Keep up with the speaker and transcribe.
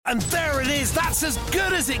And there it is. That's as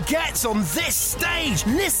good as it gets on this stage.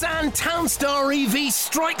 Nissan Townstar EV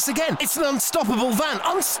strikes again. It's an unstoppable van.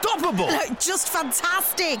 Unstoppable. Look, just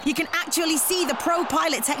fantastic. You can actually see the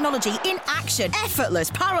ProPilot technology in action.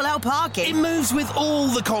 Effortless parallel parking. It moves with all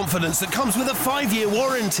the confidence that comes with a 5-year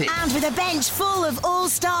warranty. And with a bench full of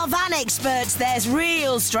all-star van experts, there's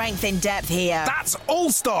real strength in depth here. That's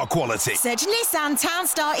all-star quality. Search Nissan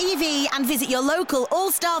Townstar EV and visit your local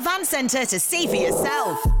all-star van centre to see for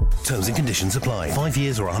yourself. Terms and conditions apply. 5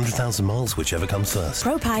 years or 100,000 miles, whichever comes first.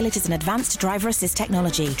 ProPilot is an advanced driver assist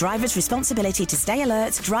technology. Driver's responsibility to stay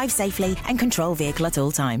alert, drive safely and control vehicle at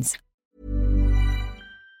all times.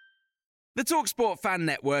 The TalkSport Fan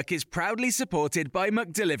Network is proudly supported by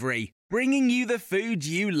McDelivery, bringing you the food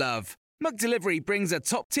you love. McDelivery brings a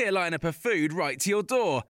top-tier lineup of food right to your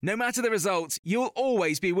door. No matter the result, you'll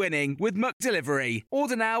always be winning with McDelivery.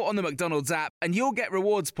 Order now on the McDonald's app and you'll get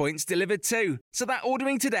rewards points delivered too. So that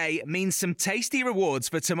ordering today means some tasty rewards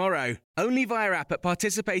for tomorrow. Only via app at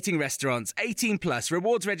participating restaurants. 18 plus.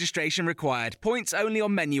 Rewards registration required. Points only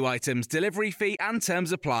on menu items. Delivery fee and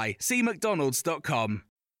terms apply. See mcdonalds.com.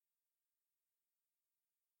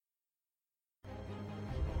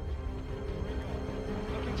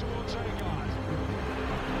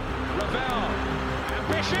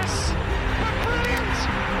 Ambitious, but brilliant!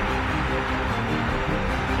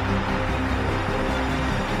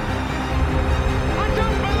 I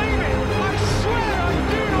don't believe it! I swear I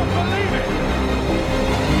do not believe it!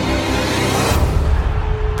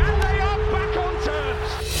 And they are back on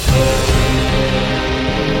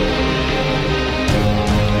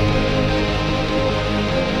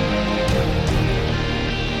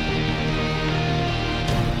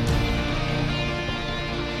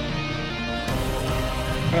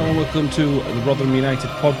Hello and welcome to the Rotherham United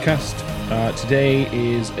podcast. Today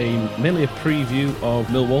is mainly a preview of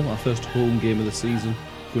Millwall, our first home game of the season,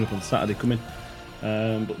 going up on Saturday coming.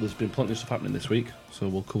 But there's been plenty of stuff happening this week, so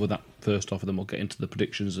we'll cover that first off, and then we'll get into the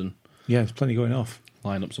predictions and there's plenty going off,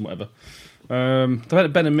 lineups and whatever. Ben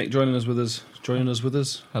and Mick joining us.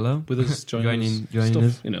 Hello, with us, joining stuff,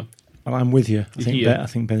 us. You know, well, I'm with you. I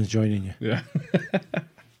think Ben's joining you. Yeah.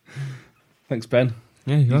 Thanks, Ben.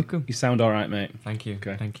 Yeah, you're welcome. You sound all right, mate. Thank you.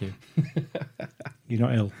 Okay. Thank you. You're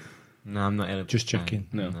not ill? No, I'm not ill. Just checking.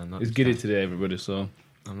 No, not he's giddy today, everybody. So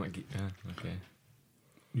I'm not. Okay.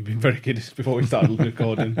 You've been very giddy before we started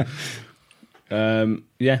recording.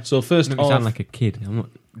 So first Make off, me sound like a kid. I'm not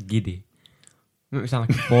giddy. Make me sound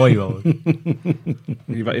like a 4-year-old.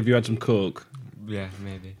 Have you had some coke? Yeah,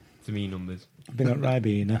 maybe. To me numbers. Been at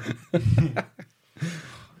Ribena.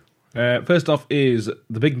 First off is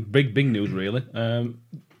the big news, really.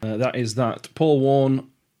 That is that Paul Warne,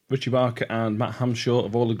 Richie Barker and Matt Hamshaw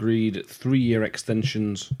have all agreed 3-year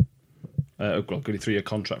extensions. Got a 3-year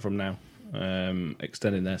contract from now,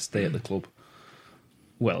 extending their stay at the club.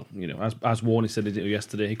 Well, you know, as Warne said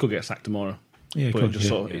yesterday, he could get sacked tomorrow. Yeah, but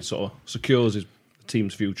it sort of secures his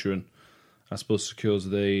team's future and I suppose secures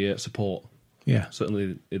the support. Yeah.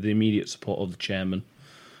 Certainly the immediate support of the chairman.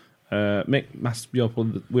 Mick,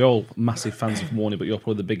 we're all massive fans of Warney, but you're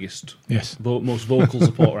probably the biggest, most vocal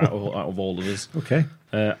supporter out of all of us. Okay.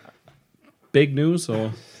 Big news,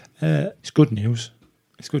 or it's good news.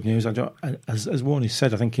 It's good news. As Warney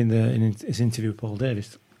said, I think in his interview with Paul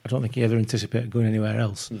Davis, I don't think he ever anticipated going anywhere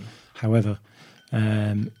else. However,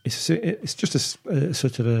 it's just a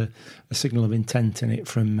sort of a signal of intent in it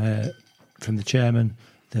from the chairman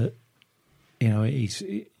that, you know,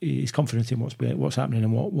 he's confident in what's happening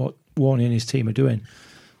and what Warney and his team are doing,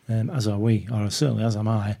 as are we, or certainly as am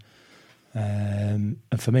I. And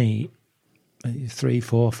for me, 3,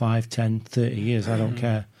 4, 5, 10, 30 years, I don't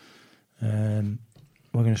care. We're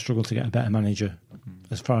going to struggle to get a better manager,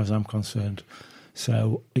 as far as I'm concerned.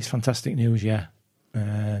 So it's fantastic news, yeah.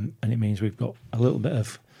 And it means we've got a little bit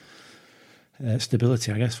of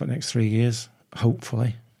stability, I guess, for the next 3 years,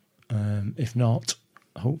 hopefully. If not,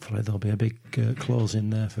 hopefully there'll be a big clause in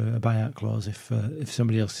there for a buyout clause if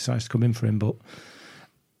somebody else decides to come in for him. But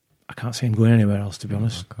I can't see him going anywhere else, to be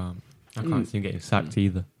honest. I can't see him getting sacked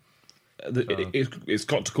either. It's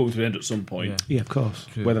got to come to an end at some point. Yeah, of course.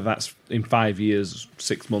 True. Whether that's in 5 years,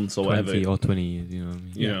 6 months, or 20 whatever, or 20 years. You know what I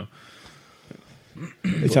mean? You know,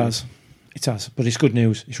 It has, but it's good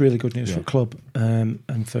news. It's really good news for the club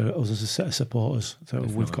and for us as a set of supporters. So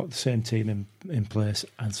we've got the same team in place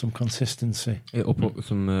and some consistency. It'll put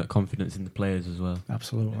some confidence in the players as well.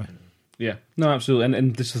 Absolutely. Yeah, no, absolutely.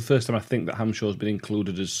 And this is the first time I think that Hamshaw's been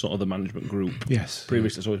included as sort of the management group. Yes.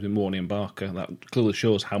 Previously, it's always been Warney and Barker. That clearly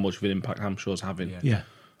shows how much of an impact Hamshaw's having. Yeah.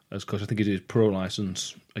 As course, I think he did his pro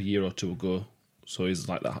licence a year or two ago. So he's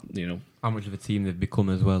like that, you know. How much of a team they've become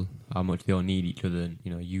as well. How much they all need each other and,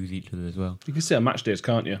 you know, use each other as well. You can see on match days,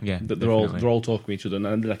 can't you? Yeah, That they're all talking to each other, and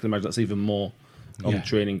I can imagine that's even more on the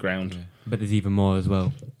training ground. Yeah. But there's even more as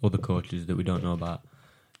well. Other coaches that we don't know about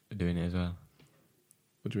are doing it as well.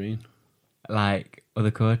 What do you mean? Like,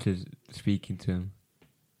 other coaches speaking to him.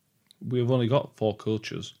 We've only got 4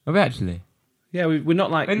 coaches. Are we actually? Yeah, we're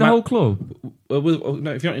not like... In the whole club? Well,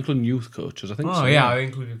 no, if you're not including youth coaches, I think so. Oh, yeah, I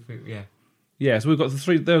included... Yeah. Yeah, so we've got the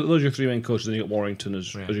 3... Those are your 3 main coaches, and you've got Warrington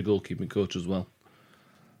as Yeah. your goalkeeping coach as well.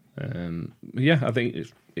 Yeah, I think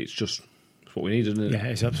it's just what we need, isn't it? Yeah,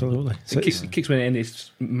 it's absolutely. So It kicks me in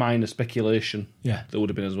its minor speculation. Yeah. There would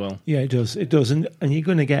have been as well. Yeah, it does. It does. And you're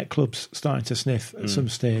going to get clubs starting to sniff at some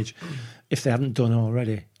stage if they haven't done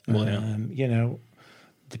already. Well, yeah. You know,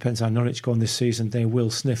 depends how Norwich go on this season. They will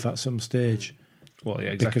sniff at some stage. Well, yeah,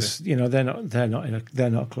 exactly. Because, you know, they're not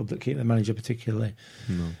a club that keep the manager particularly,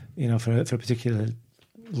 you know, for a particular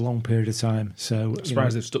long period of time. So I'm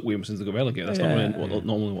surprised they've stuck with him since they got relegated. That's not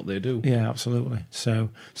normally what they do. Yeah, absolutely. So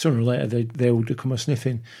sooner or later they will come a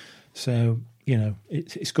sniffing. So, you know,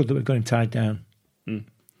 it's good that we've got him tied down.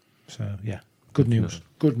 So, yeah, good news.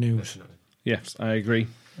 Good news. Yes, I agree.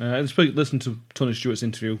 Listen to Tony Stewart's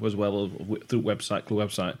interview as well through club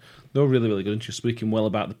website. They were really, really good. And she's speaking well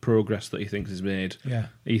about the progress that he thinks he's made. Yeah.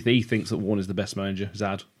 He thinks that Warne is the best manager he's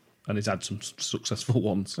had, and he's had some successful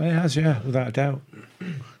ones. He has, yeah, without a doubt.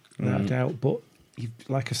 Without a doubt. But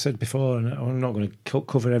like I said before, and I'm not going to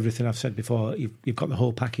cover everything I've said before, you've got the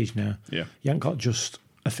whole package now. Yeah. You haven't got just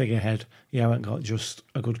a figurehead. You haven't got just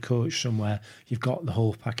a good coach somewhere. You've got the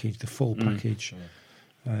whole package, the full package.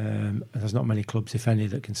 There's not many clubs, if any,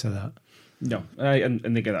 that can say that. No,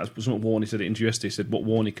 and again, that's something Warney said at interview yesterday. He said what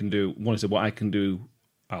Warney can do. Warney said what I can do,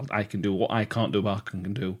 I can do. What I can't do, Barker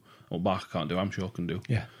can do. What Barker can't do, I'm sure can do.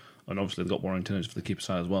 Yeah. And obviously they've got Warrington for the keeper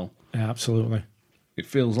side as well. Yeah, absolutely. It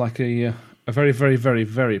feels like a very, very, very,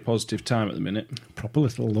 very positive time at the minute. Proper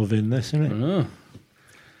little love in this, isn't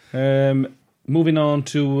it? Moving on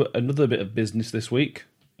to another bit of business this week.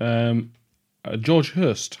 George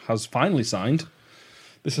Hurst has finally signed.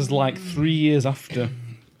 This is like 3 years after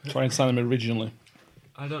trying to sign him originally.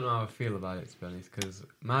 I don't know how I feel about it, to be honest, because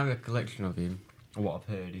my recollection of him, or what I've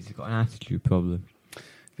heard, is he's got an attitude problem.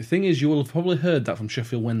 The thing is, you will have probably heard that from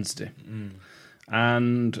Sheffield Wednesday.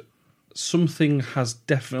 And something has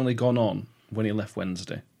definitely gone on when he left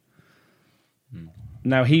Wednesday.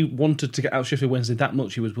 Now, he wanted to get out of Sheffield Wednesday that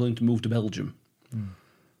much, he was willing to move to Belgium.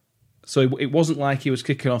 So it wasn't like he was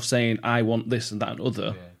kicking off saying, I want this and that and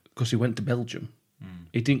other, because he went to Belgium.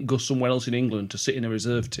 He didn't go somewhere else in England to sit in a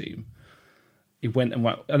reserve team. He went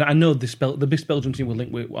and I know the best Belgium team are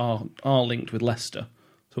linked with Leicester,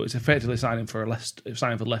 so it's effectively signing for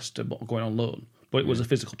Leicester, but going on loan. But it was a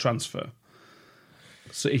physical transfer.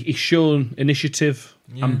 So he's shown initiative,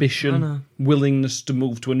 ambition, willingness to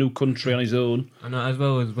move to a new country on his own. I know, as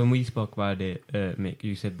well as when we spoke about it, Mick,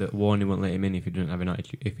 you said that Warney won't let him in if he didn't have an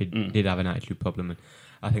attitude. If he did have an attitude problem, and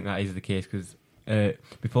I think that is the case because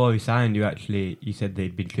before he signed, you said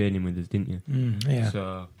they'd been training with us, didn't you? Yeah.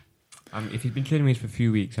 So if he's been training with us for a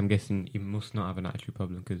few weeks, I'm guessing he must not have an attitude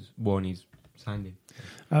problem because Warney's signed him.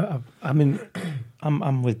 I mean,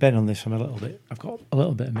 I'm with Ben on this. I've got a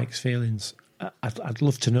little bit of mixed feelings. I'd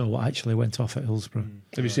love to know what actually went off at Hillsborough.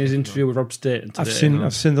 Have you seen his interview with Rob Staten today?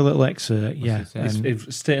 I've seen the little excerpt. Yeah,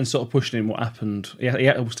 Staten sort of pushed him what happened.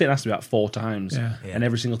 Staten asked me about 4 times, and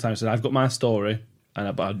every single time he said, "I've got my story,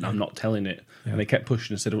 but I'm not telling it." And they kept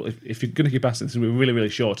pushing and said, "Well, if you're going to keep asking, this is going to be a really, really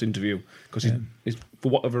short interview because he's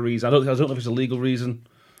for whatever reason. I don't know if it's a legal reason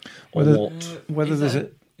or what. Whether there's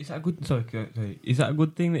is that a good? Sorry, is that a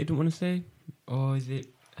good thing that you don't want to say, or is it?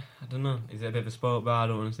 I don't know. Is it a bit of a sport bar? I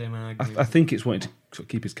don't want to say, man. I think it's wanting to sort of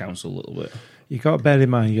keep his counsel a little bit. You got to bear in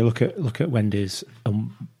mind. You look at Wendy's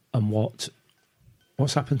and what's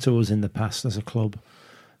happened to us in the past as a club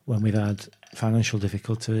when we've had financial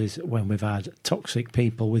difficulties, when we've had toxic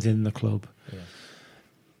people within the club. Yeah.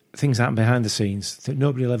 Things happen behind the scenes that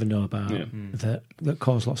nobody will ever know about that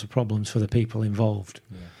cause lots of problems for the people involved.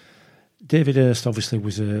 Yeah. David Hurst obviously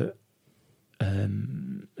was a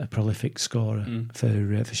prolific scorer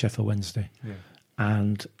for Sheffield Wednesday,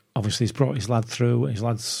 and obviously he's brought his lad through. His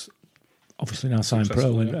lad's obviously now signed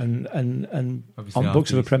pro and on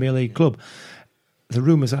books of a Premier League club. The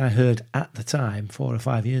rumours I heard at the time, 4 or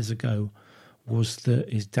 5 years ago, was that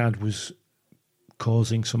his dad was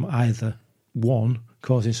causing some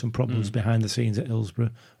problems behind the scenes at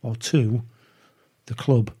Hillsborough, or 2, the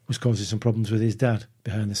club was causing some problems with his dad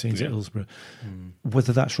behind the scenes at Hillsborough.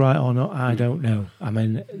 Whether that's right or not, I don't know. I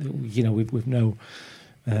mean, you know, we've no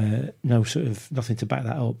sort of nothing to back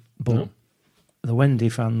that up. But the Wendy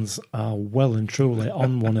fans are well and truly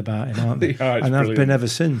on one about him, aren't they? They are, it's and have brilliant. been ever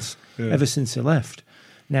since he left.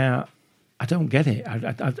 Now, I don't get it.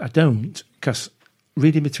 I don't, because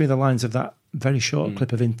reading between the lines of that very short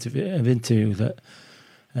clip of interview that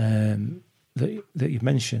you've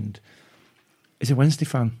mentioned, he's a Wednesday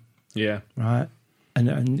fan, Yeah. right?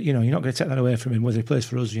 And you know, you're not going to take that away from him, whether he plays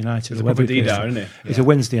for us, United, He's or a whether proper he plays D-dar, for- isn't he? He's a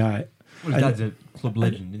Wednesdayite. Well, his dad's a club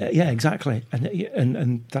legend, isn't he? Yeah, exactly,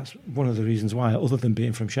 and that's one of the reasons why, other than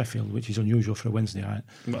being from Sheffield, which is unusual for a Wednesdayite,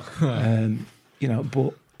 you know.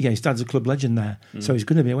 But yeah, his dad's a club legend there, so he's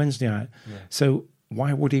going to be a Wednesdayite. Yeah. So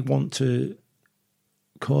why would he want to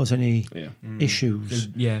cause any issues?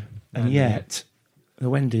 Yeah. And yet, the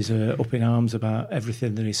Wendy's are up in arms about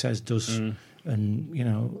everything that he says, does, and you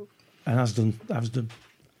know, and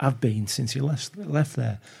have been since he left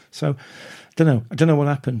there. So, I don't know what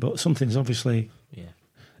happened, but something's obviously.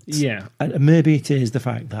 Yeah. And maybe it is the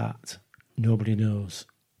fact that nobody knows.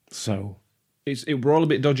 So We're all a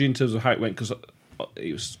bit dodgy in terms of how it went, because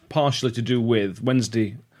it was partially to do with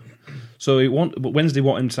Wednesday. So Wednesday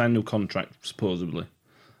wanted him to sign a new contract, supposedly,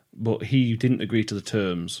 but he didn't agree to the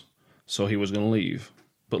terms, so he was going to leave.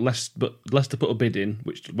 But Leicester put a bid in,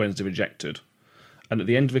 which Wednesday rejected. And at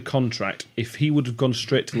the end of the contract, if he would have gone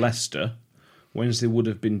straight to Leicester, Wednesday would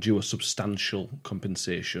have been due a substantial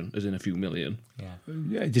compensation, as in a few million.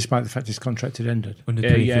 Yeah. despite the fact his contract had ended. Under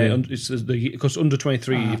 23. Yeah, because under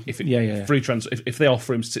 23, free transfer, if they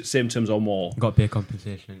offer him same terms or more, Got to pay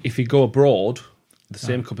compensation. if he go abroad, the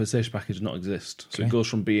same compensation package does not exist. So Okay. it goes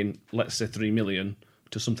from being, let's say, 3 million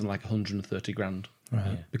to something like 130 grand,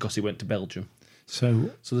 Right. because he went to Belgium. So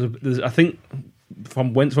there's, I think,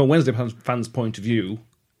 from Wednesday fans' point of view,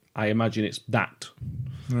 I imagine it's that.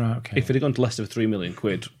 right, okay. If it had gone to Leicester for £3 million,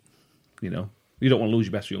 you know, you don't want to lose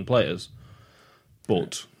your best young players,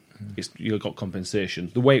 but you've got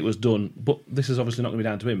compensation. The way it was done, but this is obviously not going to be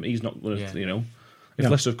down to him. He's not going to, you know. If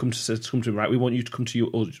Leicester have come to him, right, we want you to come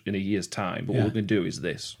to us in a year's time, but what we're going to do is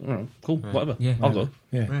this. All right, cool, whatever. Yeah. I'll go.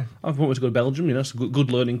 yeah, I've wanted to go to Belgium, you know, it's a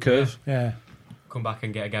good learning curve. yeah. Come back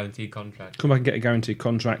and get a guaranteed contract. Come back and get a guaranteed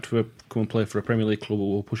contract, come and play for a Premier League club,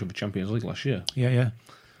 or we'll push up for Champions League last year. Yeah.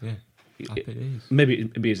 Yeah. Happy days. Maybe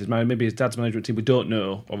his dad's management team. We don't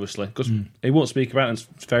know, obviously, because he won't speak about it. And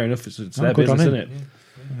it's fair enough. It's their good on business, him.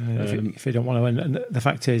 isn't it? If you don't want to win, and the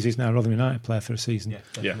fact is, he's now a Rotherham United player for a season.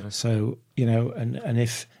 Yeah. So you know, and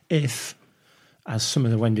if as some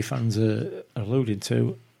of the Wendy fans are alluding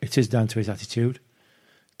to, it is down to his attitude,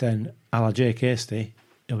 then a la Jake Hasty,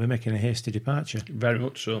 he'll be making a hasty departure. Very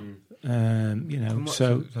much so. You know,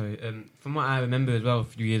 From what I remember as well, a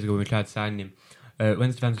few years ago when we tried to sign him,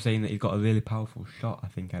 Wednesday fans were saying that he's got a really powerful shot. I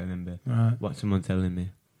think I remember what someone telling me.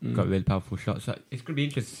 Got a really powerful shot. So it's going to be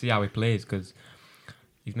interesting to see how he plays, because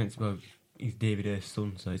he's meant to be. He's David Earth's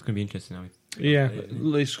son, so it's going to be interesting how he.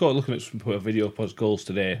 He's got looking at some put a video up his goals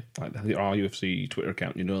today, like the RUFC Twitter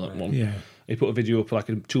account. You know that one. yeah, He put a video up, like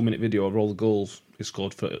a 2-minute video of all the goals he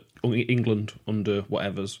scored for England under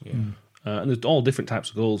whatever's. Yeah. And there's all different types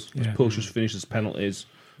of goals. There's Yeah. pushes, finishes, penalties.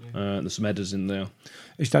 There's some headers in there.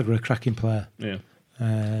 his dad were a cracking player. Yeah.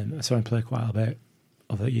 I saw him play quite a bit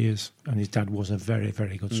over the years, and his dad was a very,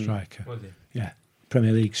 very good striker. Was he? Yeah,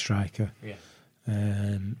 Premier League striker. Yeah. So Well, they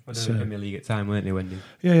were in the Premier League at the time, weren't they, Wendy?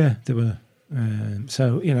 yeah, they were.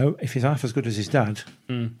 So you know, if he's half as good as his dad,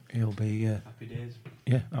 he'll be. Happy days.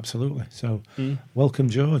 Yeah, absolutely. So, welcome,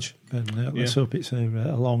 George, and let's hope it's a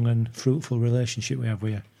long and fruitful relationship we have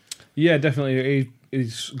with you. Yeah, definitely.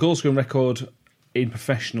 His goal scoring record in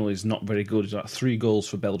professional is not very good. He's got 3 goals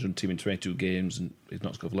for Belgian team in 22 games, and he's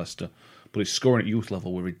not scored for Leicester. But his scoring at youth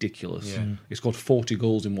level were ridiculous. Yeah. He scored 40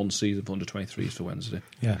 goals in one season for under 23s for Wednesday.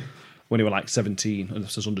 Yeah, When he were like 17, and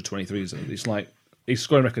this is under 23s. It's like his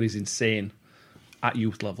scoring record is insane at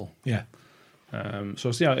youth level. yeah,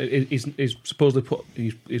 He's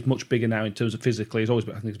supposedly he's much bigger now in terms of physically. He's always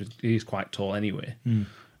been, I think he's quite tall anyway.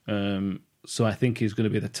 So I think he's going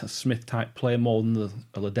to be the Smith type player more than the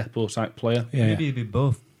Oladipo type player, yeah. Maybe it'd be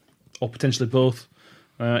both. or potentially both.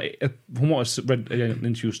 From what I read in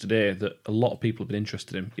interviews today, that a lot of people have been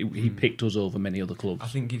interested in him. He picked us over many other clubs. I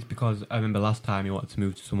think it's because I remember last time he wanted to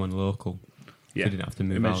move to someone local. Yeah, So he didn't have to he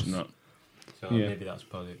move house. mentioned that. So Yeah. maybe that's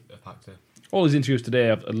probably a factor. All his interviews today,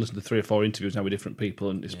 I've listened to 3 or 4 interviews now with different people,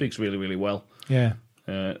 and it speaks really, really well. Yeah,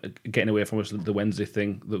 Getting away from the Wednesday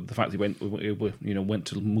thing, the fact he went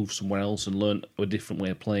to move somewhere else and learn a different way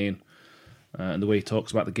of playing, and the way he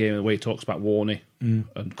talks about the game, and the way he talks about Warney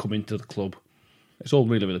and coming to the club, it's all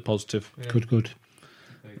really, really positive. Yeah. good.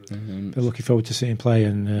 We're looking forward to seeing him play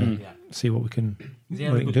and see what we can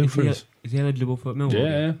do for us. Is he eligible for Millwall?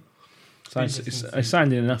 Yeah, I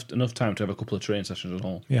signed in enough time to have a couple of training sessions at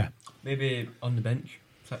all. Yeah. Maybe on the bench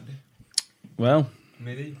Saturday. Well,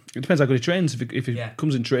 Maybe. it depends how good he trains. If he Yeah.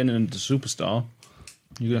 comes in training and is a superstar,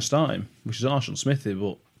 you're going to start him, which is harsh on Smithy,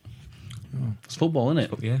 but it's football, isn't it?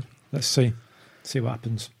 But yeah. Let's see what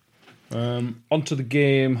happens. On to the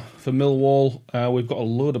game for Millwall. We've got a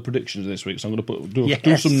load of predictions this week, so I'm going to do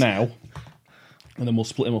Yes. some now, and then we'll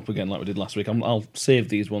split them up again like we did last week. I'll save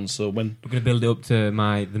these ones, so when... We're going to build it up to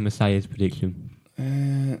the Messiah's prediction.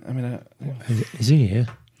 Is he here?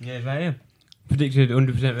 Yeah, is that him? Predicted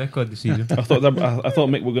 100% record this season. I thought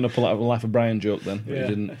Mick were going to pull out a Life of Brian joke then, but he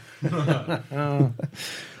didn't.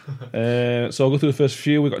 So I'll go through the first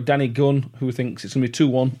few. We've got Danny Gunn, who thinks it's going to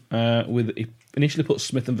be 2-1. He initially put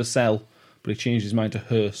Smith and Vassell, but he changed his mind to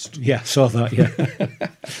Hurst. Yeah, saw that, yeah.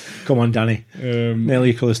 Come on, Danny.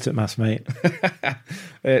 Nearly equalist at mass, mate.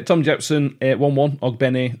 Tom Jepson, 1-1.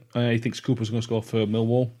 Ogbene, he thinks Cooper's going to score for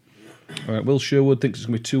Millwall. Will Sherwood thinks it's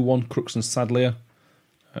going to be 2-1. Crooks and Sadlier.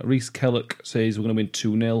 Reece Kellock says we're going to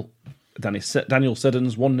win 2-0. Daniel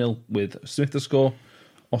Seddons 1-0 with Smith to score.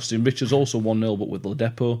 Austin Richards also 1-0 but with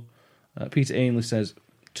Ladepo. Peter Ainley says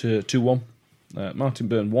 2-1. Martin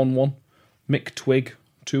Byrne 1-1. Mick Twigg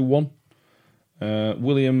 2-1.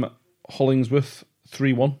 William Hollingsworth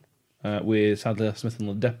 3-1 with Sadlier, Smith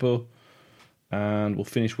and Ladepo. And we'll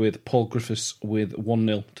finish with Paul Griffiths with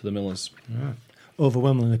 1-0 to the Millers. Yeah.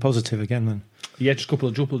 Overwhelmingly positive again then. Yeah, just a couple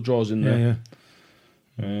of draws in there. Yeah.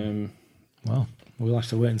 Well, we'll have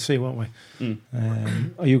to wait and see, won't we?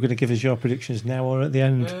 Are you going to give us your predictions now or at the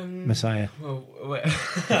end, Messiah? Well,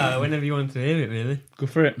 whenever you want to hear it, really. Go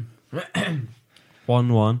for it.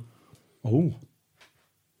 1-1. Oh.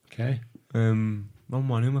 Okay. 1-1. Who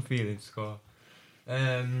am I feeling to score? You're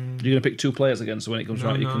going to pick two players again, so when it comes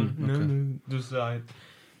right, you can... No, just like...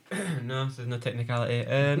 no, there's no technicality.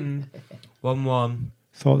 1-1.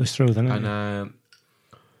 Thought this through then, haven't you? And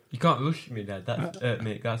you can't rush me, Dad. That's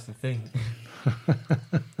mate. That's the thing.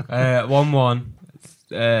 1-1.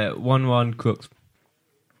 1-1 Crooks.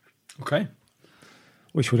 Okay.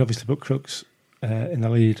 Which would obviously put Crooks in the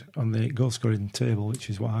lead on the goal scoring table, which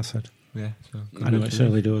is what I said. Yeah. So I know it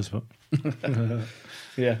certainly does, but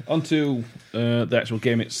Yeah. On to the actual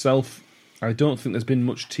game itself. I don't think there's been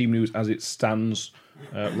much team news as it stands.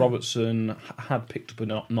 Robertson had picked up a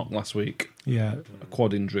knock last week. yeah, A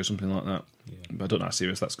quad injury or something like that. Yeah. But I don't know how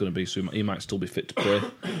serious that's going to be, so he might still be fit to play.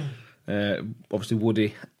 Obviously,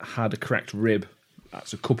 Woody had a cracked rib.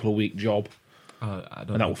 That's a couple of week job.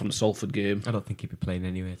 And that was from the Salford game. I don't think he'd be playing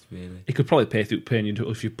anyway, really. He could probably pay through pain.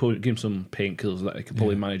 If you give him some painkillers, that he could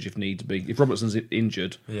probably manage if need to be. If Robertson's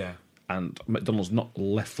injured Yeah. and McDonald's not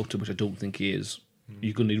left-footed, which I don't think he is,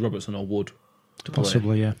 you're going to need Robertson or Wood to play.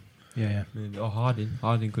 possibly, yeah. Yeah. Maybe, or Harding.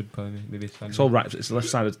 Harding could play. Maybe it's fine. It's all right. It's the left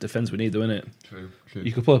side of the defence we need, though, isn't it? True.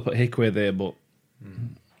 You could probably put Hickway there, but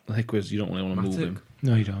Hickway's you don't really want to move Matic. him.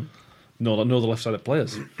 No, you don't. No, the left side of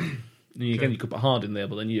players. Again, you could put Harding there,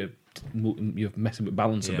 but then you're messing with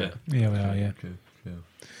balance a bit. Yeah, we are, yeah. True.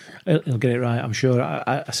 He'll get it right, I'm sure.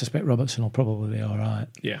 I suspect Robertson will probably be all right.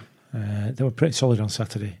 Yeah. They were pretty solid on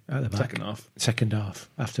Saturday at the back. Second half.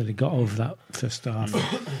 After they got over that first half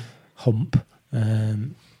hump,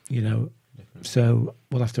 so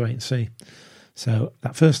we'll have to wait and see. So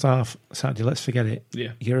that first half, Saturday, let's forget it.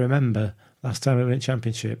 Yeah. You remember last time we were in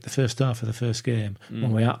Championship, the first half of the first game,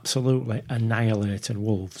 when we absolutely annihilated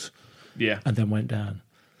Wolves Yeah. and then went down.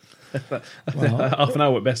 Half an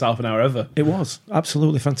hour, best half an hour ever. It was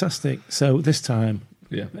absolutely fantastic. So this time,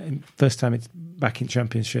 Yeah. first time it's back in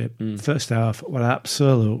Championship, first half were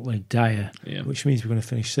absolutely dire, Yeah. which means we're going to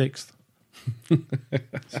finish sixth.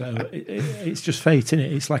 So it's just fate, isn't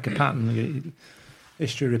it? It's like a pattern.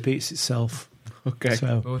 History repeats itself. Okay.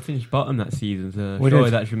 So Well, we finished bottom that season, so We surely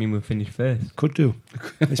did. that should mean we'll finish first. could do.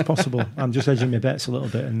 It's possible. I'm just edging my bets a little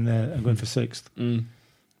bit, and I'm going for sixth.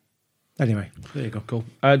 Anyway, there you go. Cool.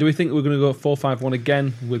 Do we think we're going to go 4-5-1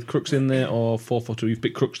 again with Crooks in there, or 4-4-2? You've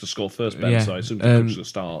picked Crooks to score first, Ben, Yeah. so I assume Crooks will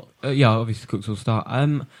start. Yeah, obviously Cooks will start. I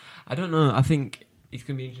don't know. I think it's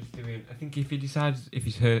going to be interesting. I think if he decides,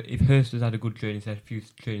 if Hurst has had a good few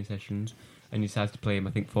training sessions, and he decides to play him,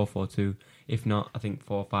 I think 4-4-2. If not, I think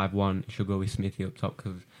 4-5-1. Should go with Smithy up top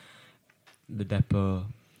because the depot.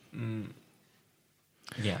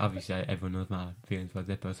 Yeah, obviously everyone knows my feelings for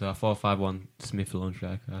depot. So a 4-5-1 Smith lone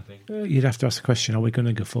striker, I think. You'd have to ask the question: are we going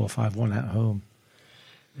to go 4-5-1 at home?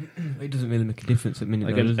 It doesn't really make a difference at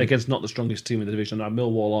minute though, does it? Against not the strongest team in the division. Now,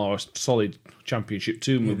 Millwall are a solid Championship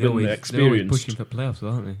team with They're always experience. pushing for playoffs,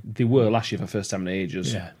 aren't they? They were last year for the first time in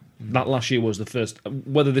ages. Yeah. That last year was the first.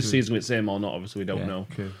 Whether this season was the same or not, obviously we don't Yeah, know.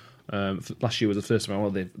 True. Last year was the first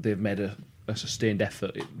time they've made a sustained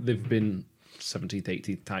effort. They've been 17th,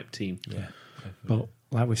 18th type team. Yeah. But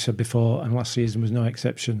like we said before, and last season was no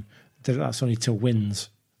exception, that's only 2 wins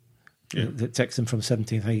that takes them from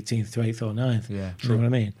 17th, 18th to 8th or 9th. Yeah, you know what I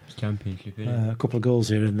mean? It's championship, isn't it? A couple of goals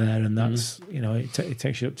here and there, and that's, it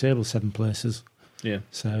takes you up table 7 places. Yeah.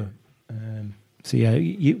 So yeah,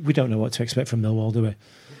 we don't know what to expect from Millwall, do we?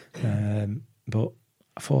 But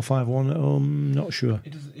 4-5-1 at home, not sure.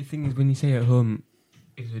 The thing is, when you say at home,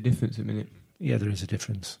 is there a difference at the minute? Yeah, there is a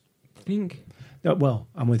difference. I think. No, well,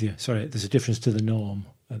 I'm with you. Sorry, there's a difference to the norm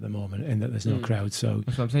at the moment in that there's no crowd. So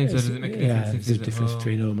that's what I'm saying. So does it make a difference? Yeah, there's a difference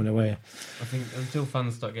between home and away. I think until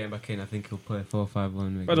fans start getting back in, I think he'll play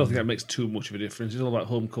 4-5-1. I don't think that makes too much of a difference. It's all about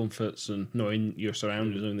home comforts and knowing your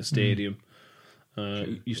surroundings, knowing the stadium.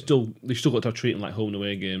 You've still got to have treating like home and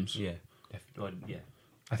away games. Yeah, definitely. Yeah.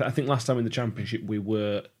 I think last time in the Championship we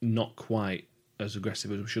were not quite as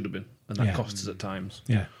aggressive as we should have been, and that cost us at times.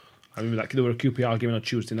 Yeah. I remember that there were a QPR game on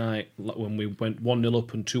Tuesday night when we went 1-0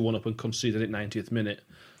 up and 2-1 up and conceded at 90th minute,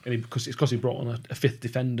 and because he brought on a fifth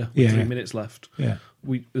defender with 3 minutes left. Yeah,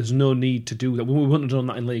 there's no need to do that. We wouldn't have done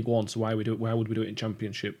that in League One, so why would we do it in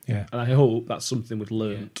Championship? Yeah, and I hope that's something we've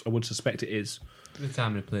learned. I would suspect it is. The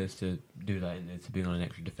time and the place to do that, isn't it? To bring on an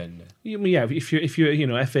extra defender. Yeah, if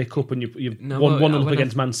you're FA Cup and you've won up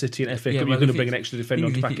against Man City in FA Cup, you're going to bring an extra defender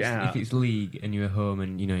on to back it out. If it's league and you're at home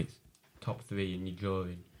and it's top 3 and you're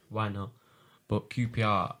drawing, why not? But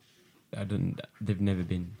QPR, they've never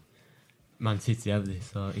been Man City, have they?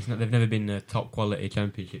 So they've never been a top quality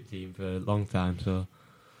Championship team for a long time. So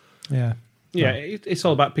it's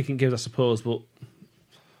all about picking games, I suppose. But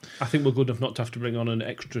I think we're good enough not to have to bring on an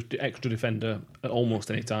extra defender at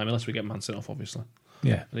almost any time, unless we get Man sent off, obviously.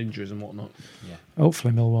 Yeah, and injuries and whatnot. Yeah.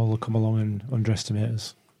 Hopefully Millwall will come along and underestimate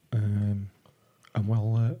us, and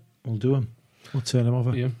we'll do them. We'll turn them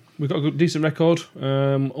over. Yeah, we've got a good, decent record.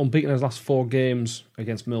 Unbeaten in his last 4 games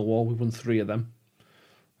against Millwall. We've won 3 of them.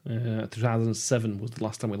 2007 was the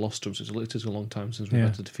last time we lost to them, so it is a long time since we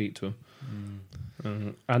had a defeat to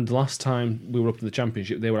them. And the last time we were up in the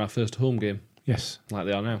Championship, they were our first home game. Yes. Like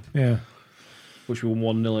they are now. Yeah. Which we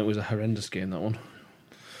won 1-0. It was a horrendous game, that one.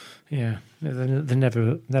 Yeah. They're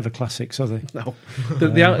never classics, are they? No.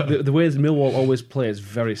 The way Millwall always play is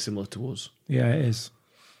very similar to us. Yeah, it is.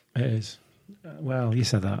 It is. Well, you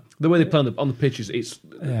said that. The way they play on the pitches,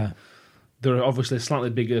 they're obviously a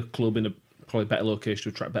slightly bigger club in a probably better location to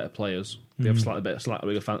attract better players. They have slightly bigger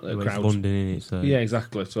crowds. London, in it, so. Yeah,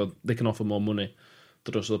 exactly. So they can offer more money.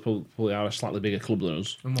 But also they probably are a slightly bigger club than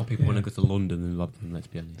us. And more people want to go to London than London, let's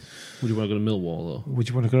be honest. Would you want to go to Millwall, though? Would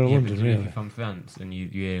you want to go to London, really? If you're from France and you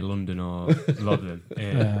hear London or London.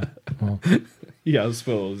 Yeah, I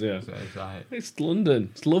suppose, yeah. So it's like... It's London.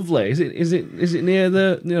 It's lovely. Is it near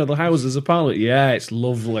the Houses of Parliament? Yeah, it's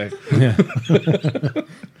lovely. Yeah.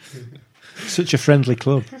 Such a friendly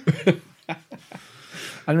club.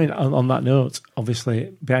 I mean, on that note,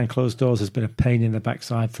 obviously, behind closed doors has been a pain in the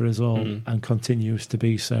backside for us all and continues to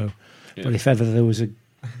be so. Yeah. But if ever there was a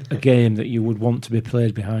game that you would want to be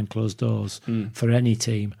played behind closed doors for any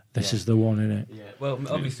team, this is the one, innit? Yeah. Well,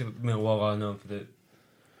 obviously, Millwall are known for the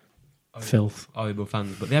filth, horrible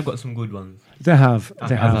fans, but they have got some good ones. They have.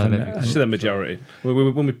 It's the majority.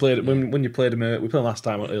 When we played, when you played them, we played last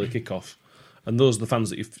time on early kickoff, and those are the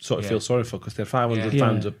fans that you sort of feel sorry for because they're 500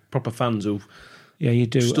 fans, proper fans who. Yeah, you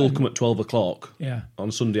do. Still come at 12 o'clock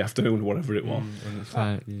on Sunday afternoon, whatever it was.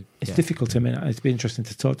 It's difficult. I mean, it'd be interesting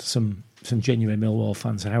to talk to some genuine Millwall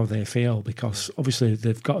fans and how they feel, because obviously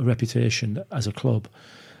they've got a reputation as a club,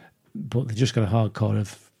 but they've just got a hardcore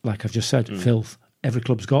of, like I've just said, filth. Every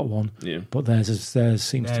club's got one, but theirs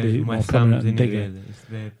seems to be more prominent and bigger.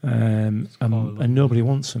 And nobody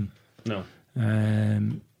wants them. No.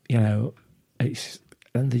 It's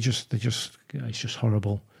just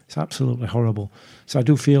horrible. It's absolutely horrible. So I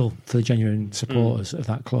do feel for the genuine supporters of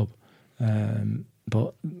that club.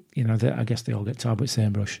 But, I guess they all get tarred with the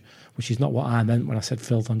same brush, which is not what I meant when I said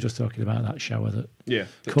filth. I'm just talking about that shower that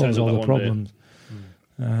causes all the problems.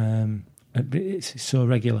 It's so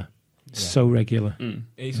regular. So regular.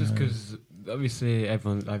 It's just because, obviously,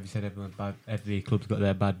 everyone, like you said, everyone's bad. Every club's got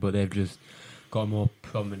their bad, but they've just got a more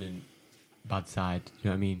prominent bad side. You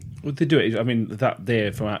know what I mean? Well, they do it. I mean, that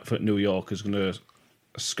day for New York is going to...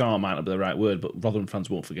 Scar might not be the right word, but Rotherham fans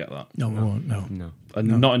won't forget that. No, we won't. No.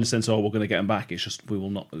 And not in the sense, we're going to get them back. It's just, we will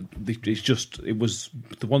not. It was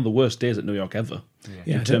one of the worst days at New York ever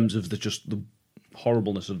in terms of the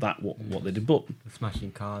horribleness of that, what they did. But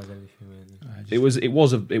smashing cars, everything.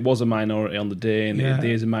 It was a minority on the day, and it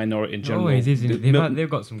is a minority in general. Always is, isn't it? They've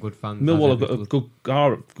got some good fans. Millwall have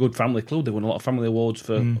got a good family club. They won a lot of family awards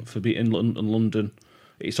for beating London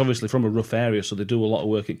it's obviously from a rough area, so they do a lot of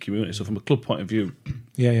work in community. So from a club point of view,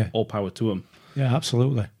 Yeah, all power to them. yeah,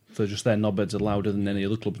 absolutely. So just their knobheads are louder than any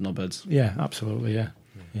other club's knobheads. Yeah, absolutely.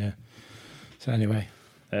 Yeah. So anyway,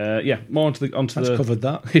 More onto that's the covered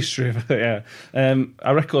that. history of it.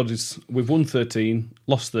 Our record is we've won 13,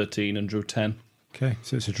 lost 13, and drew 10. Okay,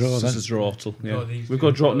 so it's a draw So then. this is draw total. Yeah. Draw these We've two got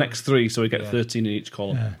to draw draws. next 3, so we get Yeah. 13 in each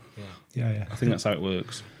column. Yeah. I think that's how it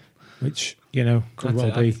works. Which, could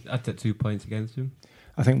well be. That's at 2 points against him.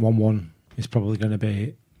 I think 1-1 is probably going to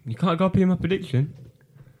be. You can't copy my prediction.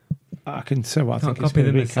 I can say what I You think can't it's copy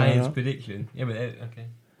going to the be. science Can't I? prediction. Yeah, but okay.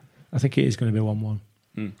 I think it is going to be 1-1.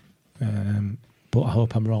 But I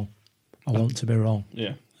hope I'm wrong. I want to be wrong.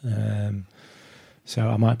 Yeah. So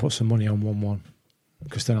I might put some money on 1-1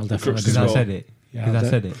 because then I'll definitely Because be I wrong. said it. Yeah, Because I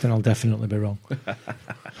said it. Then I'll definitely be wrong.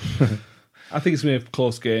 I think it's going to be a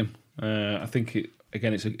close game. I think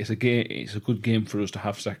it's a game. It's a good game for us to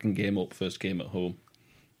have second game up, first game at home.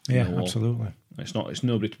 Yeah, No. absolutely. It's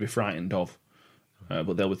nobody to be frightened of.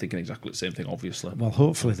 But they'll be thinking exactly the same thing, obviously. Well,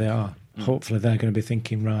 hopefully they are. Hopefully they're going to be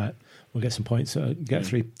thinking, right, we'll get some points,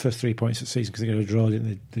 first 3 points of the season because they got a draw, didn't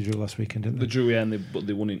they? They drew last weekend, didn't they? They drew, but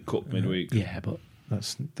they won in cup midweek. Yeah, but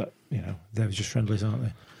they're just friendlies, aren't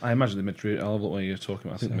they? I imagine they made. I'll have a look what you're talking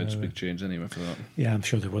about. I think they made So, a big change anyway for that. Yeah, I'm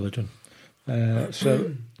sure they will have done. So,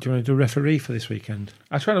 do you want to do referee for this weekend?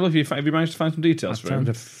 I tried to look if you managed to find some details I for found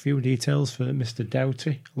him. a few details for Mr.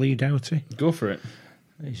 Doughty, Lee Doughty. Go for it,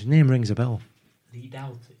 His name rings a bell.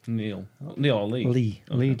 Neil or Lee.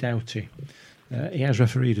 Lee Doughty. He has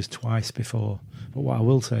refereed us twice before, but what I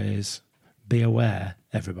will say is, be aware,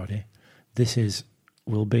 everybody, this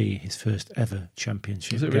will be his first ever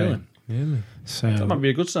championship Is it game. really? Really? So That might be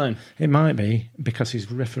a good sign. it might be because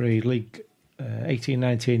he's refereed League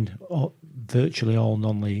 18-19, virtually all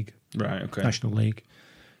non-league, Right. Okay. National League.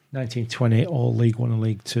 19-20, all League 1 and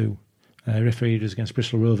League 2. Refereed us against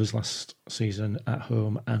Bristol Rovers last season at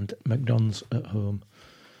home and McDonald's at home.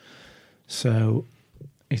 So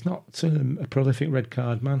he's not a prolific red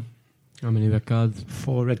card man. How many red cards?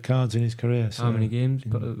 4 red cards in his career. So How many games?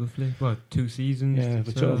 Roughly? Well, 2 seasons. Yeah,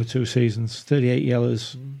 so- over 2 seasons. 38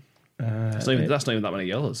 yellows. That's not even that many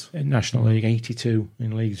yellows. In National League, 82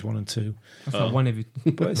 in Leagues 1 and 2. That's like one every.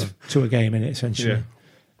 But it's 2 a game in it, essentially.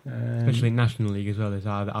 Especially in National League as well, is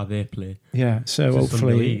how they play. Yeah, so It's just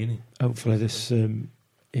under league, hopefully, innit? hopefully this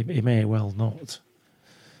he may well not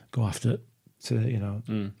go after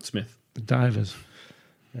Smith. the divers.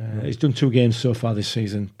 He's done 2 games so far this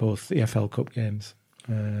season, both EFL Cup games,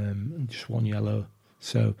 and just 1 yellow.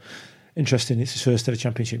 So interesting. It's his first ever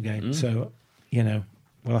championship game. So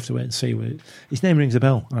we'll have to wait and see. His name rings a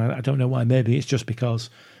bell. I don't know why. Maybe it's just because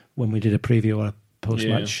when we did a preview or a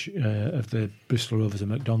post-match of the Bristol Rovers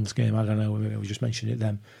and McDonald's game, I don't know. We just mentioned it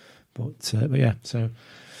then. But yeah, so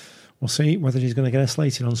we'll see whether he's going to get a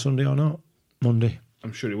slating on Sunday or not. Monday.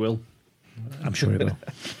 I'm sure he will. I'm sure he will.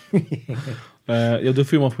 He'll do a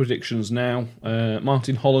few more predictions now.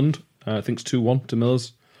 Martin Holland thinks 2-1 to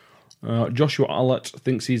Millers. Joshua Allett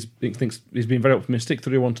thinks he's been very optimistic.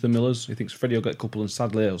 3-1 to the Millers. He thinks Freddie will get a couple and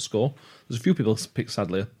Sadler will score. There's a few people pick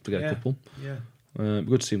Sadler to get a couple. Yeah.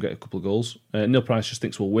 Good to see him get a couple of goals. Neil Price just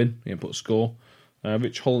thinks we'll win. He can put a score.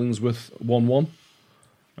 Rich Hollingsworth 1-1.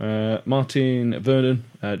 Martin Vernon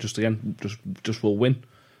just will win.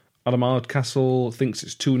 Adam Ardcastle thinks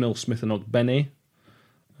it's 2-0 Smith and Ogbene.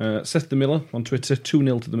 Seth the Miller on Twitter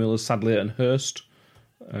 2-0 to the Millers, Sadler and Hurst.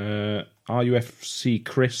 RUFC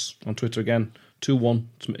Chris on Twitter again 2-1.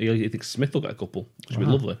 He thinks Smith will get a couple, which would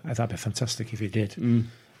be lovely. That'd be fantastic if he did.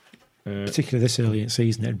 Particularly this early in the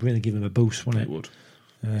season, it'd really give him a boost, wouldn't It it? would.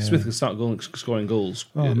 Smith can start scoring goals.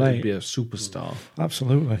 Oh, He'd mate. be a superstar.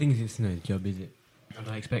 Absolutely. I think it's not his job, is it? I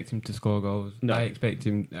don't expect him to score goals. No. I expect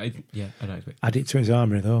him. I don't expect. Add it to his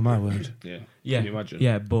armoury, though, my word. Yeah. Yeah, Can you imagine?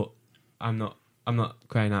 Yeah, but I'm not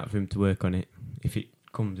crying out for him to work on it. If it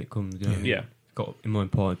comes, it comes. You know what I mean? Yeah. He's got more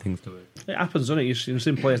important things to work. It happens, doesn't it? You've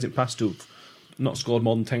seen players in the past who've not scored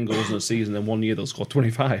more than 10 goals in a season, then 1 year they'll score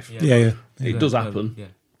 25. Yeah. It does happen. Yeah.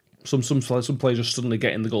 Some players just suddenly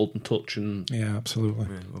get in the golden touch and Yeah, absolutely.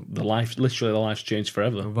 their life's changed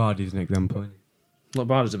forever. Vardy's an example. Isn't Not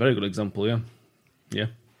bad is a very good example, yeah.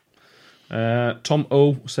 Tom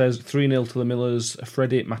O says 3-0 to the Millers,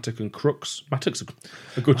 Freddie, Mattock and Crooks. Mattock's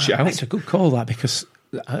a good shout. It's a good call, that, because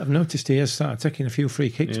I've noticed he has started taking a few free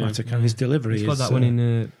kicks, Mattock, and his delivery he? is... He's got that one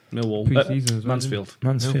in Millwall. pre-season as well. Mansfield.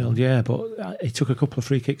 Mansfield, yeah, but he took a couple of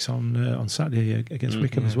free kicks on Saturday against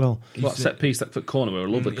Wickham as well. What set piece, that foot corner, we were a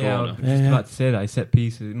lovely Yeah, I corner. was just about to say that. He set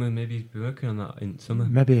pieces. Maybe he's been working on that in summer.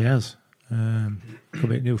 Maybe he has. Could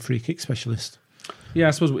be a new free kick specialist. Yeah,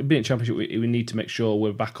 I suppose being Championship, we need to make sure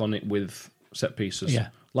we're back on it with set pieces. Yeah.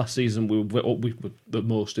 Last season, we were the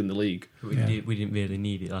most in the league. We didn't really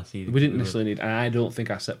need it last season. We didn't necessarily need, and I don't think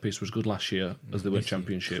our set piece was good last year as they were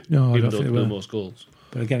Championship. No, I even don't though think they they were were. most goals.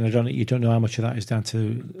 But again, you don't know how much of that is down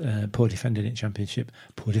to poor defending in Championship,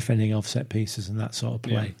 poor defending of set pieces and that sort of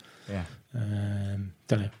play. Yeah.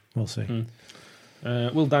 Don't know. We'll see.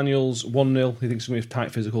 Will Daniels 1-0. He thinks it's going to be a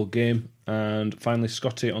tight physical game. And finally,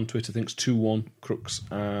 Scotty on Twitter thinks 2-1. Crooks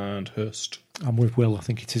and Hurst. I'm with Will. I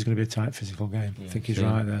think it is going to be a tight physical game. I think he's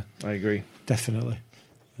right there. I agree. Definitely.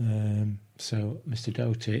 So Mr.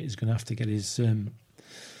 Doughty is going to have to get his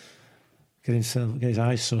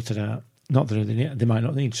eyes sorted out. Not that they might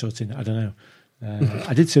not need sorting. I don't know.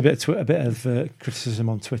 I did see a bit of criticism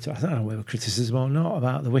on Twitter. I don't know whether criticism or not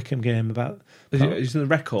about the Wickham game. About Is it the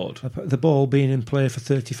record? the ball being in play for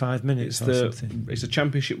 35 minutes or something. It's a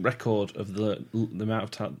Championship record of the amount of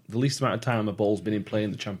time, the least amount of time a ball's been in play in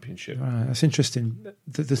the Championship. Right, that's interesting.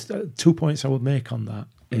 There's 2 points I would make on that.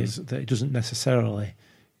 Is that it doesn't necessarily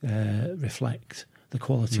reflect the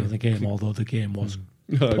quality of the game, although the game was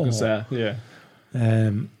poor.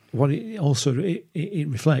 What it also it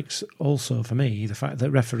reflects also for me the fact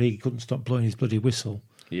that referee couldn't stop blowing his bloody whistle.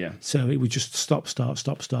 Yeah. So it would just stop all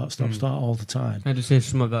the time. I just say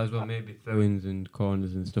some of that as well, maybe throw-ins and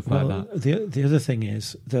corners and stuff like that. The other thing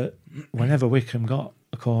is that whenever Wickham got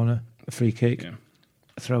a corner, a free kick,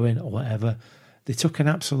 a throw-in or whatever, they took an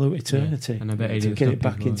absolute eternity And I bet to get it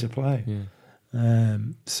back into play. Yeah.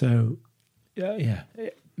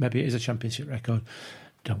 Maybe it is a Championship record.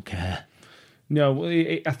 Don't care. No,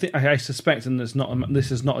 I suspect, and this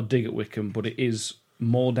is not a dig at Wickham, but it is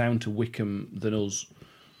more down to Wickham than us.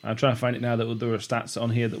 I'm trying to find it now that there are stats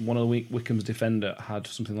on here that one of Wickham's defender had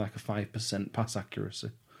something like a 5% pass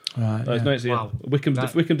accuracy. Right. Wow. Wickham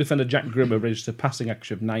defender Jack Grimmer registered passing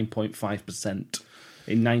accuracy of 9.5%.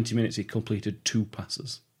 In 90 minutes, he completed 2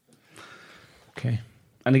 passes. Okay.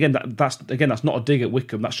 And again, that's not a dig at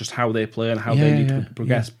Wickham. That's just how they play and how they need to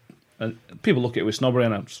progress. Yeah. And people look at it with snobbery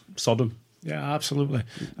and sod them. Yeah, absolutely.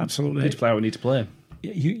 We need to play how we need to play.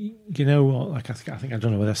 You know what? Like I think I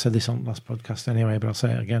don't know whether I said this on last podcast anyway, but I'll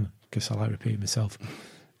say it again because I like repeating myself.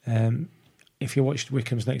 If you watched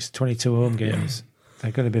Wickham's next 22 home games, they're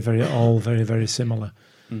going to be very, very similar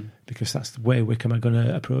because that's the way Wickham are going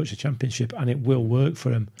to approach the Championship, and it will work for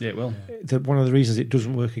them. Yeah, it will. One of the reasons it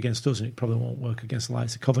doesn't work against us, and it probably won't work against the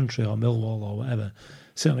likes of Coventry or Millwall or whatever,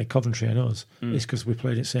 certainly Coventry and us, is because we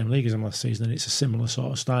played in the same league as them last season, and it's a similar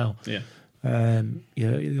sort of style. Yeah.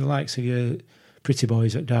 The likes of your pretty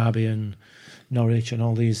boys at Derby and Norwich and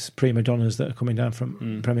all these prima donnas that are coming down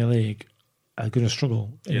from Premier League are going to struggle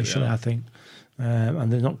initially, I think,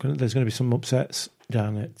 and there's going to be some upsets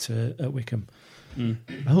down at Wickham. I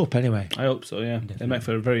hope anyway. I hope so. Yeah, Definitely. They make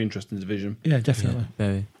for a very interesting division. Yeah, definitely. Yeah,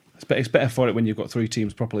 very. It's better for it when you've got 3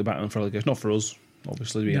 teams properly battling for relegation. Not for us,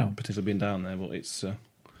 obviously, particularly being down there, but it's and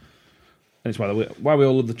it's why we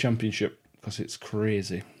all love the Championship because it's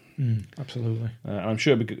crazy. Absolutely. I'm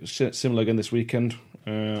sure it'll be similar again this weekend.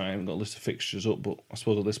 I haven't got a list of fixtures up, but I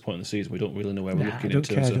suppose at this point in the season we don't really know where we're looking don't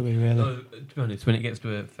care, do we really? To be honest, when it gets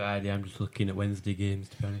to a Friday, I'm just looking at Wednesday games,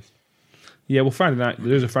 to be honest. Yeah, well, Friday night,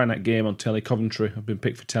 there's a Friday night game on telly. Coventry have been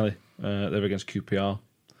picked for telly. They're against QPR.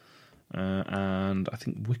 And I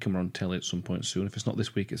think Wickham are on telly at some point soon. If it's not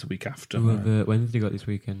this week, it's the week after. Who have Wednesday got this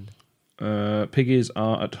weekend? Piggies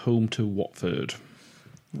are at home to Watford.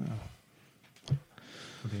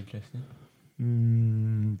 Will be interesting.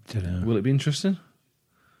 Don't know. Will it be interesting?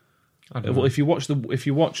 I don't Well, know. if you watched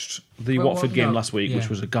the Watford game last week, which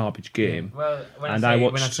was a garbage game. Well, when I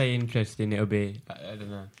I say interesting, it'll be I don't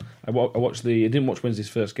know. I watched I didn't watch Wednesday's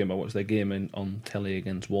first game. I watched their game on telly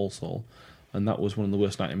against Walsall, and that was one of the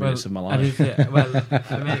worst 90 minutes of my life.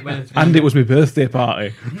 And it was my birthday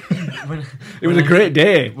party. It was a great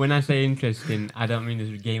day. When I say interesting, I don't mean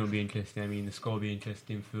the game will be interesting. I mean the score will be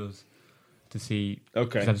interesting for us to see.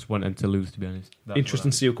 Okay. 'Cause I just want them to lose, to be honest. That's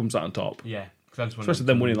Interesting to see who comes out on top. Yeah. 'Cause I just want Especially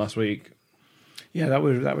them winning last week. Yeah, that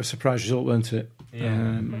was a surprise result, wasn't it?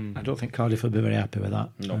 Yeah. I don't think Cardiff will be very happy with that.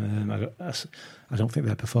 No. I don't think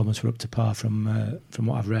their performance were up to par from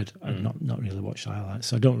what I've read. I've not really watched highlights,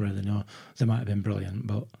 so I don't really know. They might have been brilliant,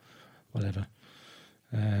 but whatever.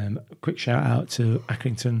 Quick shout out to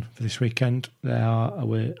Accrington for this weekend. They are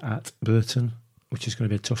away at Burton, which is going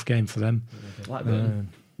to be a tough game for them. Like Burton.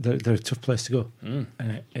 They're a tough place to go.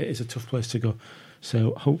 It is a tough place to go.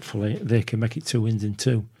 So hopefully they can make it 2 wins in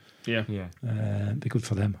 2. Yeah. Yeah. Be good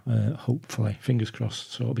for them, hopefully. Fingers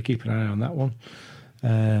crossed. So I'll be keeping an eye on that one.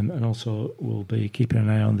 And also we'll be keeping an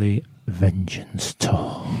eye on the Vengeance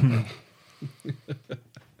Tour.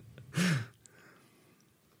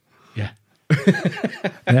 Yeah.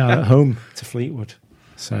 They are at home to Fleetwood.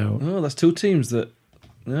 So Oh, that's 2 teams that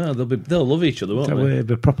No, they'll love each other, won't That they? will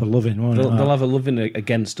be proper loving, won't it? They'll have a loving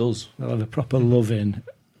against us. They'll have a proper loving.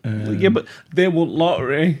 Yeah, but they won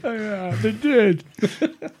lottery. Yeah, they did.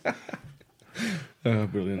 Oh,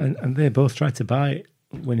 brilliant. And they both tried to buy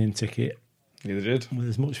winning ticket Yeah, they did. with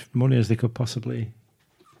as much money as they could possibly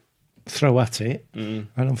throw at it. Mm.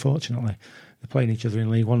 And unfortunately, they're playing each other in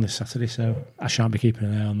League One this Saturday, so I shan't be keeping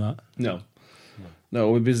an eye on that.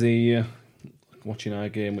 No, we're busy watching our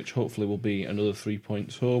game, which hopefully will be another 3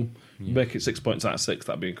 points home. Yeah. Make it 6 points out of 6.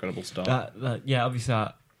 That'd be an incredible start. Yeah, obviously,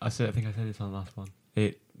 I think I said this on the last one.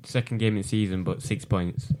 Second game in the season, but 6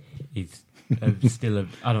 points is still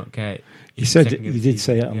I don't care. You It's said second game you of the did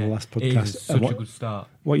say season. it on the last It podcast. is such And a good start.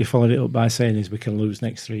 what you followed it up by saying is we can lose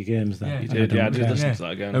next 3 games. Then Yeah. You And did, I did listen Yeah. to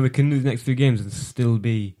that again. And we can lose the next 3 games and still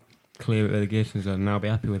be clear at relegation zone, and I'll be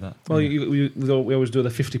happy with that. Well, we always do the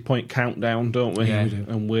 50-point countdown, don't we? Yeah. We do.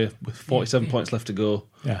 And we're with 47 points left to go.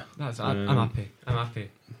 Yeah, I'm happy. I'm happy.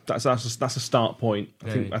 That's a start point.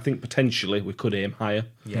 Very. I think potentially we could aim higher,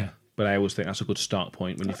 Yeah. but I always think that's a good start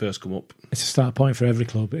point when you first come up. it's a start point for every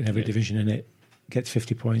club in every division, in it. Gets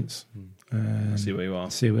 50 points. See where you are.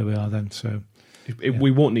 See where we are then. So We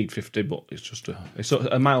won't need 50, but it's just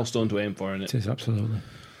a milestone to aim for, isn't it it? is absolutely.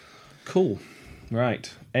 Cool.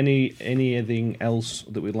 Right. Anything else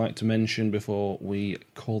that we'd like to mention before we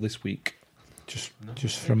call this week? Just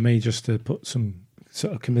from me, just to put some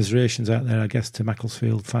sort of commiserations out there, I guess, to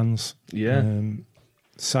Macclesfield fans. Yeah.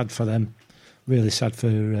 Sad for them. Really sad for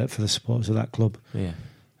the supporters of that club. Yeah.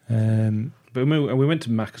 But we went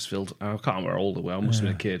to Macclesfield. I can't remember how old I was. I must have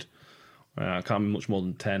been a kid. I can't remember much more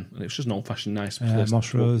than 10. And it was just an old-fashioned, nice place.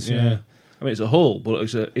 Moss Rose, yeah. I mean, it's a hole, but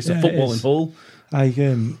it's a Yeah, it footballing is. hole.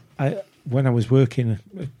 I when I was working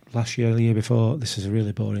last year, the year before, this is a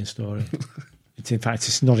really boring story. In fact,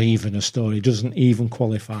 it's not even a story. It doesn't even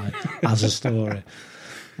qualify as a story.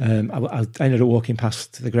 I ended up walking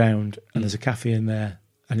past the ground, and there's a cafe in there,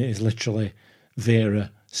 and it is literally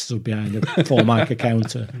Vera stood behind a Formica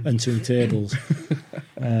counter and 2 tables.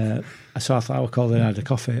 So I thought I would call in, had a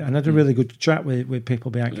coffee, and had a really good chat with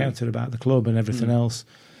people behind counter about the club and everything else.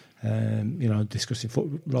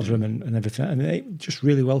 Discussing Rotherham and everything, and they just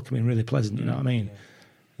really welcoming, really pleasant. You know what I mean?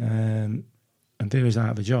 And Vera's out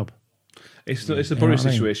of a job. It's a You know Bury what I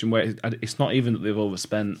mean? situation where it's not even that they've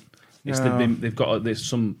overspent. It's No. they've got there's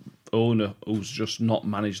some owner who's just not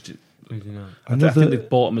managed it. I Another think they've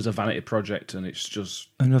bought them as a vanity project, and it's just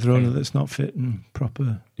owner that's not fit and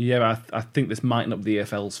proper. yeah. I think this might not be the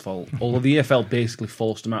EFL's fault, although the EFL basically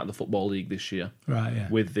forced them out of the Football League this year Right, yeah.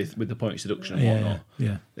 with the points deduction and whatnot.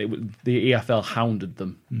 Yeah. The EFL hounded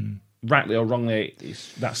them, rightly or wrongly.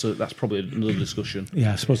 That's probably another discussion.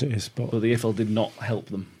 Yeah, I suppose it is. But But the EFL did not help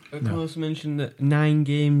them. Can I also mention that 9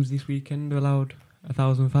 games this weekend are allowed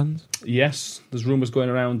 1,000 fans? Yes, there's rumours going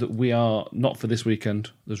around that we are not for this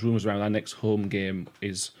weekend. There's rumours around our next home game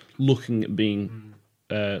is looking at being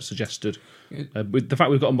suggested. With the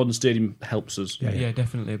fact we've got a modern stadium helps us. Yeah,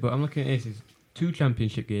 definitely. But I'm looking at this: is 2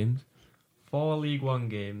 Championship games, 4 League One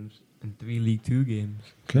games, and 3 League Two games.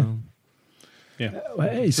 Okay. So, Yeah,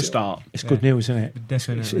 it's to start. It's good news, isn't it?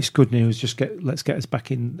 definitely. It's good news. Let's get us back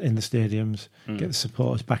in the stadiums. Get the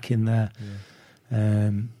supporters back in there.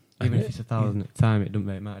 Even if it's 1,000 at the time, it doesn't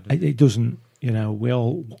really matter. Does it? It doesn't. We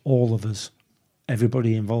all of us,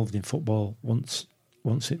 everybody involved in football wants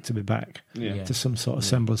it to be back Yeah. to some sort of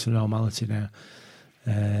semblance of normality now.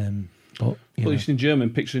 But Well, you've seen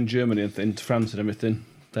pictures in Germany and in France and everything.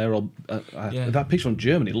 They're all that picture from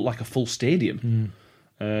Germany looked like a full stadium.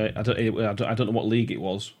 I don't know what league it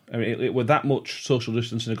was. I mean, it were that much social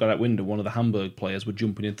distancing. I got out window. One of the Hamburg players were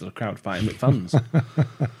jumping into the crowd fighting with fans.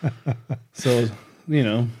 So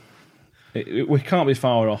we can't be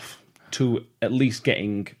far off to at least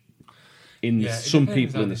getting in Yeah, it some depends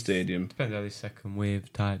people how in the this- stadium. Depends how this second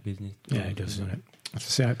wave type business. yeah, it does, doesn't it? Have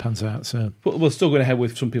to see how it pans out. So But we're still going ahead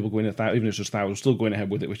with some people going even if it's just 1,000. We're still going ahead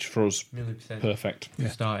with it, which for us 1,000,000%. perfect.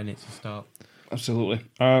 Starting it's a start. Absolutely.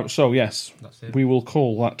 So yes, That's it. we will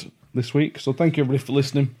call that this week. So thank you everybody for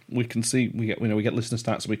listening. We can see we get listener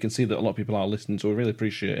stats. So we can see that a lot of people are listening. So we really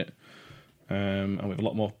appreciate it. And we have a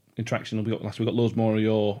lot more interaction. We got loads more of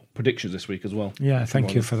your predictions this week as well. yeah,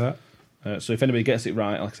 thank you for that. So if anybody gets it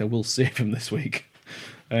right, like I said, we'll save him this week.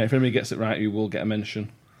 If anybody gets it right, you will get a mention.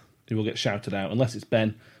 You will get shouted out. Unless it's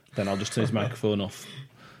Ben, then I'll just turn his microphone off.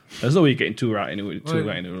 There's no way you're getting two right in a row.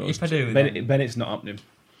 If I do, Ben, it's not happening.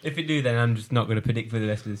 if you do, then I'm just not going to predict for the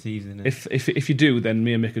rest of the season. If you do, then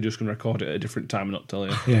me and Mick are just going to record it at a different time and not tell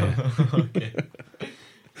you. Yeah. Okay.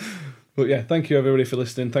 But yeah, thank you everybody for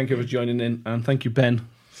listening. Thank you for joining in, and thank you Ben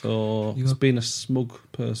for being a smug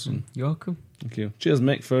person. You're welcome. Thank you. Cheers,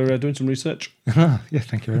 Mick, for doing some research. Yeah,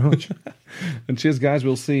 thank you very much. And cheers, guys.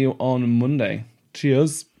 We'll see you on Monday.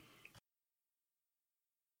 Cheers.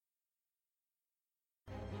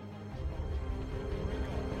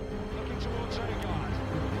 Looking towards Odegaard.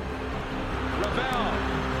 Ravel,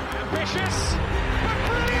 ambitious, but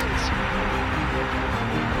brilliant!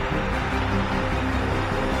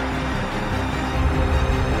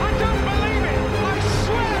 I don't believe it! I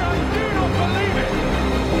swear I do not believe it!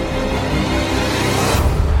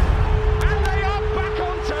 And they are back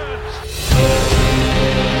on terms!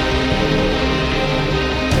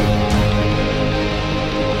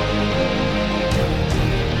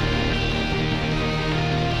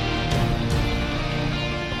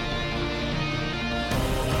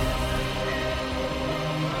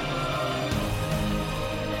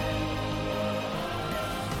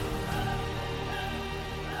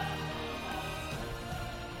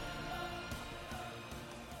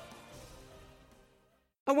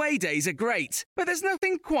 Away days are great, but there's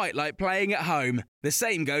nothing quite like playing at home. The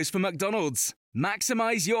same goes for McDonald's.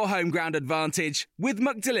 Maximise your home ground advantage with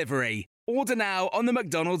McDelivery. Order now on the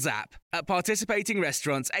McDonald's app. At participating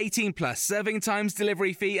restaurants, 18 plus serving times,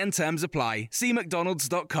 delivery fee and terms apply. See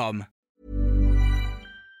mcdonalds.com.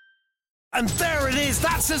 And there it is,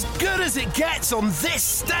 that's as good as it gets on this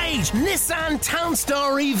stage. Nissan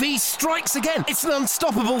Townstar EV strikes again. It's an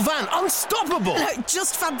unstoppable van, unstoppable.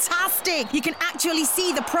 Just fantastic. You can actually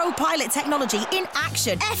see the Pro Pilot technology in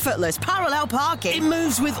action. Effortless parallel parking. It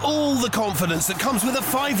moves with all the confidence that comes with a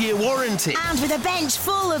 5-year warranty. And with a bench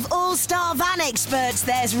full of all-star van experts,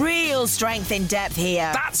 there's real strength in depth here.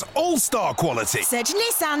 That's all-star quality. Search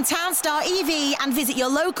Nissan Townstar EV and visit your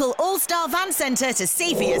local all-star van centre to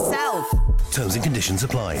see for yourself. Terms and conditions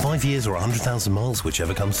apply. 5 years or 100,000 miles,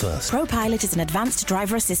 whichever comes first. Pro Pilot is an advanced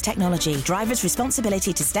driver assist technology. Driver's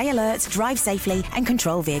responsibility to stay alert, drive safely and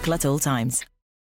control vehicle at all times.